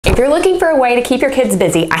you're looking for a way to keep your kids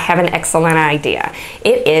busy, I have an excellent idea.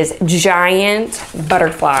 It is giant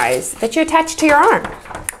butterflies that you attach to your arm.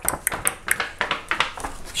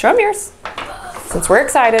 Show them yours, since we're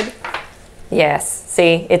excited. Yes,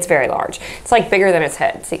 see, it's very large. It's like bigger than its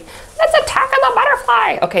head. See, let's attack the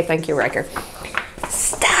butterfly. Okay, thank you, Riker.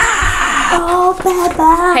 Stop. Oh,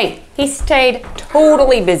 Baba. Hey, he stayed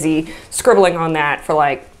totally busy scribbling on that for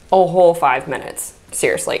like a whole 5 minutes.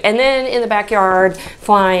 Seriously. And then in the backyard,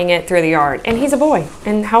 flying it through the yard. And he's a boy.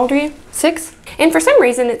 And how old are you? 6? And for some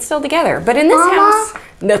reason, it's still together. But in this house,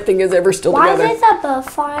 nothing is ever still together. Why is there a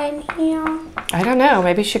butterfly in here? I don't know.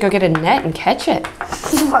 Maybe you should go get a net and catch it.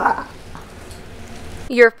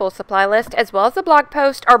 Your full supply list as well as the blog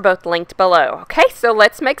post are both linked below. Okay, so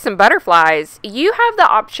let's make some butterflies. You have the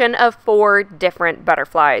option of 4 different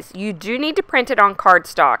butterflies. You do need to print it on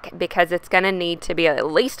cardstock because it's going to need to be at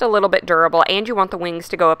least a little bit durable, and you want the wings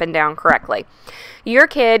to go up and down correctly. Your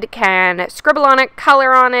kid can scribble on it,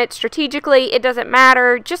 color on it strategically. It doesn't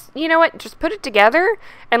matter. Just, you know what, just put it together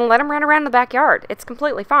and let them run around the backyard. It's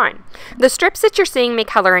completely fine. The strips that you're seeing me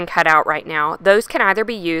color and cut out right now, those can either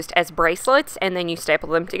be used as bracelets and then you staple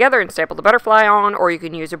them together and staple the butterfly on, or you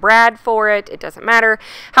can use a brad for it. It doesn't matter.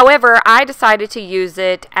 However, I decided to use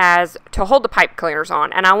it as to hold the pipe cleaners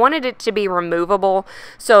on, and I wanted it to be removable.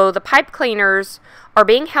 So the pipe cleaners are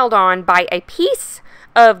being held on by a piece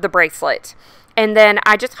of the bracelet. And then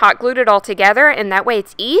I just hot glued it all together, and that way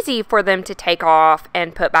it's easy for them to take off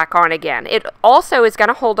and put back on again. It also is going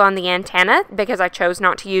to hold on the antenna because I chose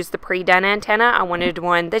not to use the pre-done antenna. I wanted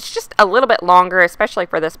one that's just a little bit longer, especially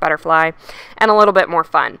for this butterfly, and a little bit more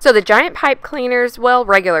fun. So the giant pipe cleaners, well,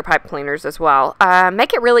 regular pipe cleaners as well,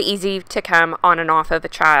 make it really easy to come on and off of a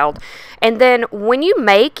child. And then when you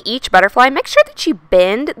make each butterfly, make sure that you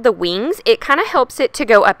bend the wings. It kind of helps it to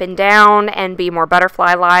go up and down and be more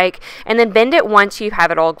butterfly-like. And then bend it once you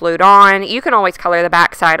have it all glued on. You can always color the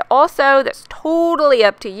back side also. That's totally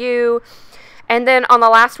up to you. And then on the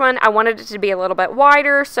last one, I wanted it to be a little bit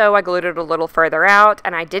wider, so I glued it a little further out.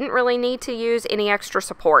 And I didn't really need to use any extra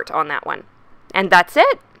support on that one. And that's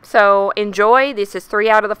it. So enjoy. This is 3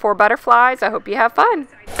 out of the 4 butterflies. I hope you have fun.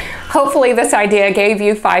 Hopefully this idea gave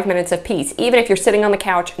you 5 minutes of peace. Even if you're sitting on the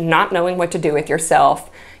couch not knowing what to do with yourself,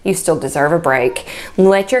 you still deserve a break.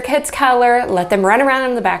 Let your kids color, let them run around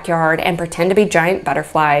in the backyard and pretend to be giant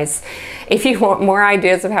butterflies. If you want more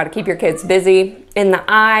ideas of how to keep your kids busy in the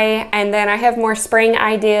eye, and then I have more spring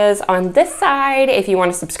ideas on this side. If you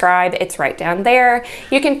want to subscribe, it's right down there.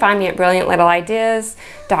 You can find me at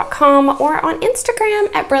brilliantlittleideas.com or on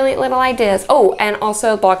Instagram at brilliantlittleideas. Oh, and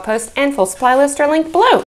also blog post and full supply list are linked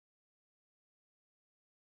below.